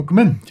Welcome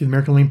in to the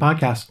American Lean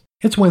Podcast.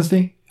 It's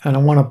Wednesday, and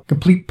I want to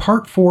complete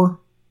part 4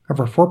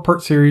 of our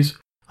 4-part series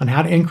on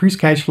how to increase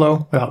cash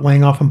flow without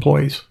laying off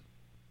employees.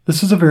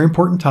 This is a very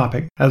important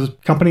topic as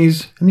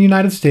companies in the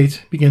United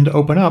States begin to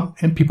open up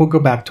and people go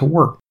back to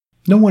work.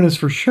 No one is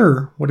for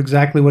sure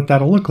exactly what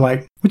that'll look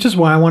like, which is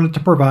why I wanted to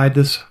provide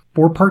this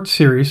 4-part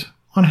series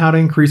on how to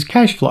increase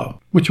cash flow,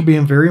 which will be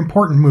very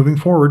important moving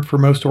forward for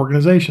most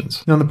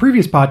organizations. Now, in the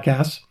previous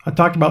podcast, I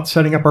talked about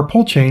setting up our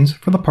pull chains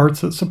for the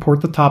parts that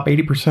support the top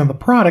 80% of the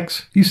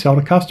products you sell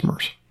to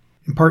customers.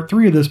 In part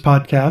 3 of this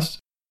podcast,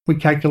 we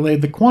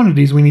calculated the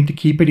quantities we need to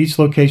keep at each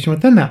location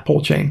within that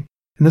pull chain.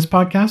 In this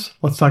podcast,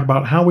 let's talk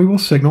about how we will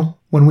signal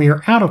when we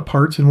are out of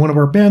parts in one of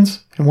our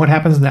bins and what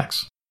happens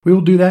next. We will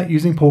do that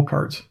using pull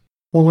cards.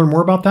 We'll learn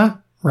more about that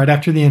right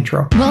after the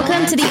intro.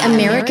 Welcome to the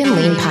American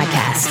Lean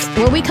Podcast,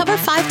 where we cover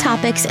 5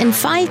 topics in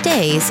 5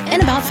 days in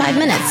about 5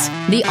 minutes.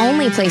 The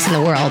only place in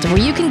the world where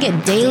you can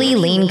get daily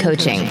lean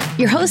coaching.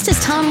 Your host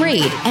is Tom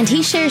Reed, and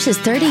he shares his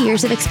 30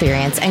 years of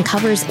experience and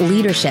covers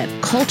leadership,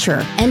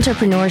 culture,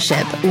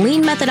 entrepreneurship,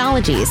 lean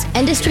methodologies,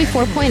 Industry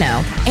 4.0,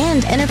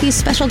 and interviews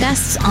special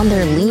guests on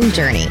their lean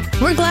journey.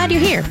 We're glad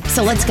you're here,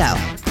 so let's go.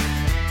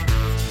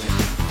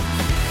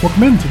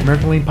 Welcome into the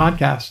American Lean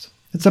Podcast.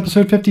 It's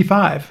episode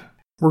 55.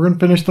 We're going to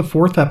finish the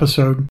 4th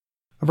episode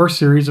of our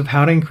series of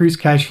how to increase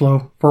cash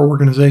flow for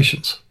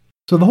organizations.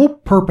 So the whole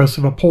purpose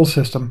of a pull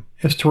system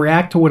is to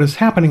react to what is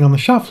happening on the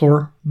shop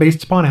floor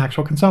based upon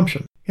actual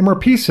consumption.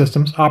 MRP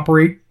systems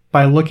operate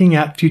by looking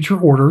at future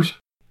orders,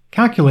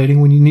 calculating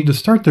when you need to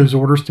start those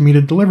orders to meet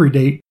a delivery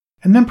date,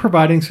 and then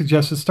providing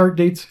suggested start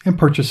dates and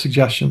purchase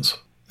suggestions.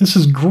 This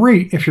is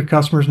great if your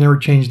customers never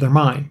change their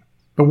mind.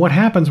 But what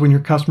happens when your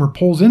customer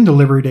pulls in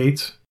delivery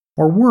dates,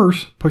 or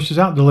worse, pushes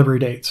out delivery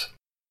dates?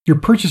 Your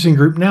purchasing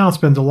group now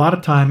spends a lot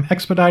of time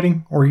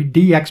expediting or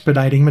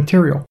de-expediting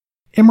material.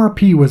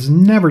 MRP was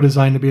never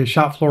designed to be a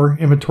shop floor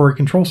inventory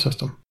control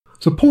system.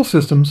 So pull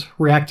systems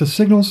react to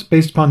signals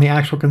based upon the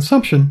actual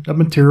consumption of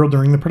material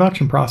during the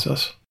production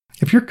process.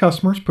 If your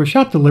customers push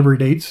out delivery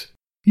dates,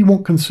 you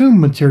won't consume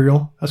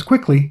material as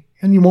quickly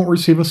and you won't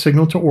receive a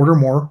signal to order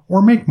more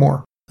or make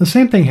more. The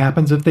same thing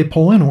happens if they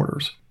pull in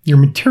orders. Your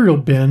material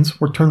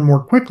bins will turn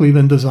more quickly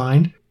than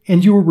designed,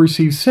 and you will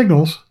receive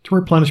signals to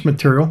replenish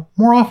material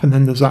more often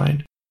than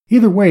designed.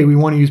 Either way, we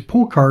want to use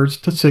pull cards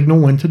to signal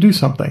when to do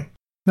something.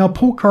 Now, a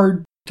pull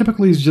card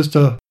typically is just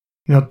a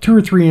 2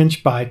 or 3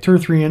 inch by 2 or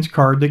 3 inch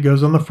card that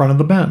goes on the front of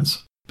the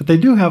bins. But they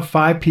do have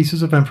 5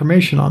 pieces of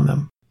information on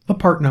them: the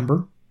part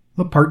number,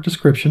 the part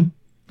description,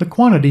 the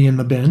quantity in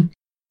the bin,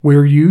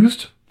 where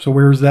used, so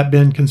where is that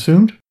bin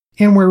consumed,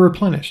 and where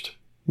replenished.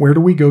 Where do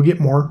we go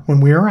get more when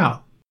we are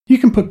out? You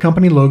can put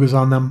company logos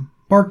on them,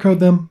 barcode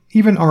them,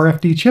 even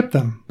RFID chip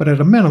them, but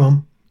at a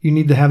minimum, you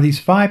need to have these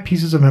 5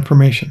 pieces of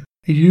information.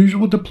 A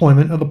usual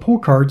deployment of the pull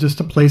cards is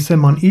to place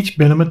them on each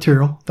bin of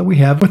material that we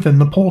have within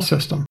the pull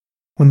system.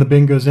 When the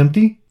bin goes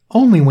empty,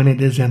 only when it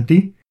is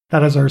empty,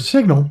 that is our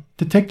signal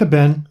to take the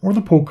bin or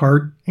the pull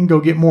card and go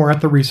get more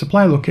at the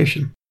resupply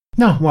location.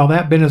 Now, while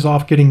that bin is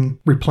off getting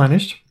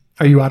replenished,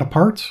 are you out of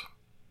parts?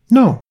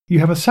 No, you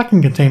have a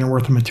second container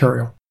worth of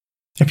material.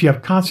 If you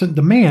have constant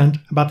demand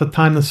about the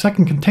time the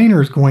second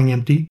container is going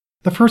empty,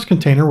 the first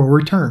container will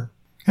return.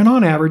 And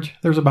on average,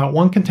 there's about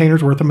 1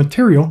 container's worth of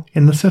material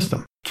in the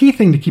system. Key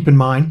thing to keep in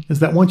mind is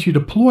that once you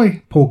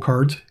deploy pull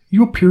cards, you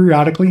will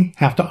periodically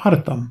have to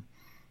audit them.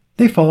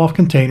 They fall off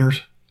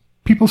containers,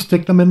 people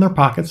stick them in their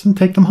pockets and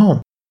take them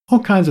home.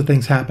 All kinds of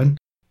things happen,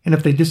 and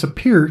if they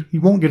disappear,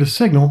 you won't get a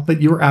signal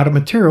that you are out of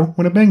material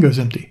when a bin goes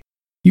empty.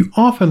 You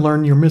often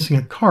learn you're missing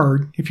a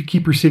card if you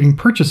keep receiving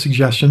purchase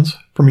suggestions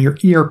from your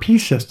ERP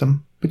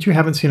system, but you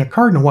haven't seen a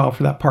card in a while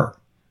for that part.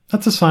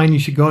 That's a sign you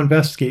should go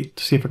investigate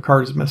to see if a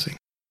card is missing.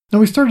 Now,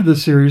 we started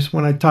this series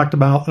when I talked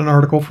about an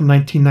article from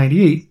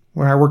 1998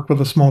 where I worked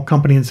with a small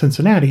company in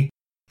Cincinnati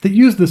that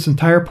used this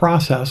entire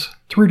process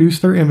to reduce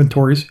their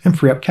inventories and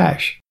free up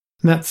cash.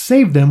 And that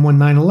saved them when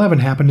 9/11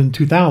 happened in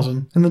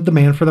 2000 and the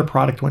demand for their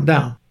product went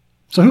down.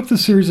 So I hope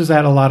this series has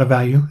added a lot of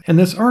value, and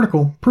this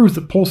article proves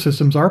that pull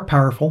systems are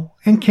powerful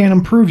and can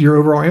improve your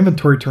overall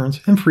inventory turns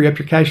and free up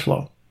your cash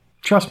flow.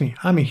 Trust me,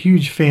 I'm a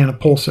huge fan of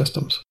pull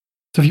systems.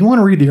 So if you want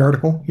to read the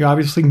article, you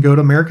obviously can go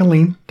to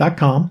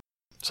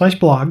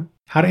americanlean.com/blog,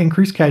 How to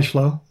Increase Cash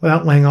Flow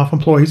Without Laying Off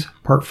Employees,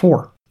 Part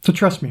 4. So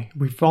trust me,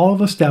 if we follow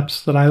the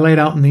steps that I laid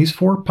out in these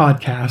 4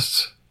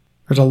 podcasts,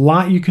 there's a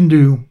lot you can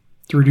do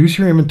to reduce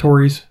your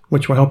inventories,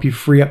 which will help you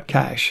free up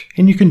cash.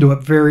 And you can do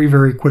it very,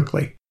 very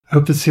quickly. I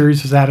hope this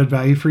series has added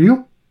value for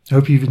you. I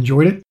hope you've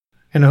enjoyed it.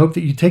 And I hope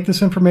that you take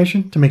this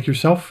information to make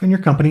yourself and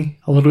your company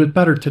a little bit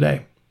better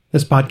today.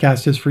 This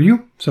podcast is for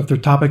you, so if there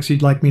are topics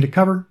you'd like me to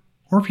cover,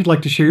 or if you'd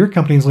like to share your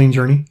company's lean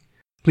journey,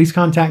 please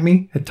contact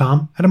me at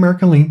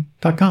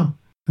tom@americanlean.com.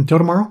 Until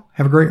tomorrow,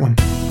 have a great one.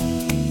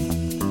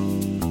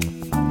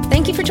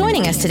 Thank you for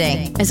joining us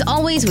today. As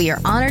always, we are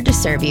honored to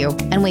serve you,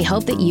 and we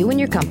hope that you and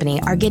your company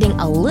are getting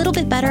a little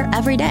bit better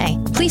every day.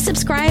 Please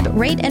subscribe,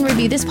 rate, and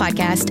review this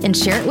podcast and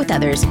share it with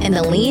others in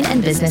the lean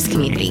and business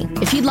community.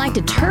 If you'd like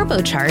to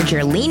turbocharge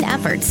your lean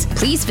efforts,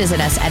 please visit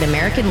us at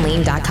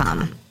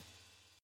americanlean.com.